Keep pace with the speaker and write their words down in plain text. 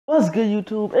What's good,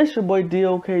 YouTube? It's your boy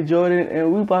Dok Jordan,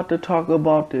 and we about to talk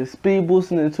about this speed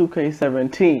boosting in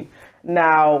 2K17.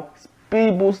 Now,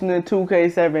 speed boosting in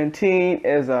 2K17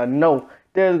 is a no.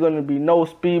 There's going to be no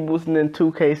speed boosting in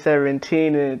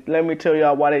 2K17, and let me tell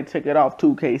y'all why they took it off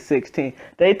 2K16.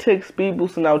 They took speed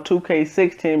boosting out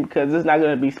 2K16 because it's not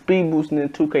going to be speed boosting in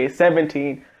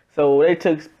 2K17. So they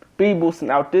took speed boosting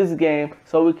out this game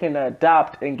so we can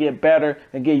adopt and get better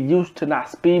and get used to not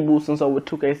speed boosting. So when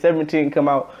 2K17 come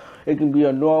out, it can be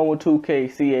a normal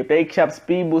 2K. See, if they kept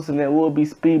speed boosting, then we'll be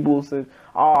speed boosting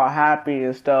all happy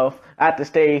and stuff at the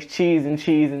stage, cheese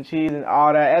and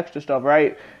all that extra stuff,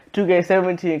 right?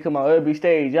 2K17 come out, it'll be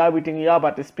stage. Y'all be thinking y'all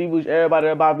about to speed boost, everybody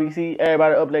about VC,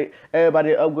 everybody update,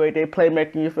 everybody upgrade their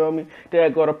playmaking, you feel me?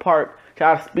 They'll go to park,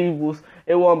 try to speed boost.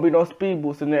 It won't be no speed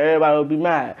boost, and then everybody will be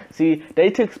mad. See, they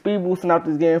took speed boosting out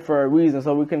this game for a reason,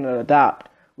 so we can adopt.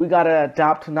 We gotta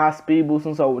adopt to not speed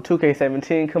boosting, so when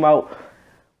 2K17 come out,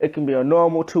 it can be a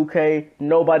normal 2K.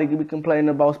 Nobody can be complaining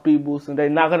about speed boosting. They're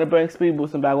not gonna bring speed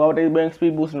boosting back. Why would they bring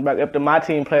speed boosting back if my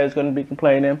team player is gonna be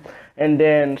complaining? And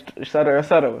then etc.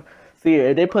 etc. See,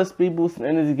 if they put speed boosting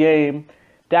in this game,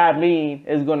 that means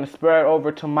it's gonna spread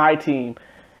over to my team.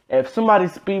 If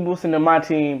somebody's speed boosting in my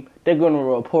team, they're gonna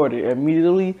report it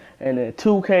immediately. And then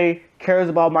 2K cares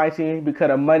about my team because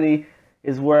the money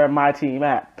is where my team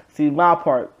at. See, my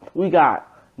park, we got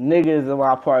niggas in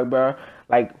my park, bro.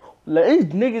 Like, these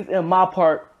niggas in my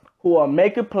park who will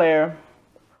make a player,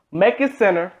 make a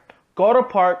center, go to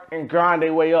park and grind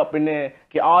their way up and then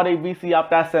get all their VC off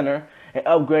that center and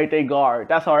upgrade their guard.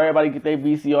 That's how everybody get their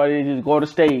VC, or they just go to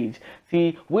stage.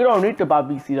 See, we don't need to buy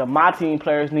VC. My team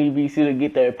players need VC to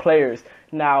get their players.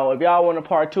 Now, if y'all want a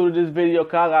part 2 of this video,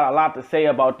 cause I got a lot to say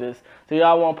about this. So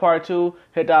y'all want part 2,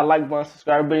 hit that like button,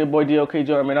 subscribe to your boy Dok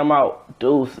Jordan, man. I'm out.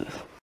 Deuces.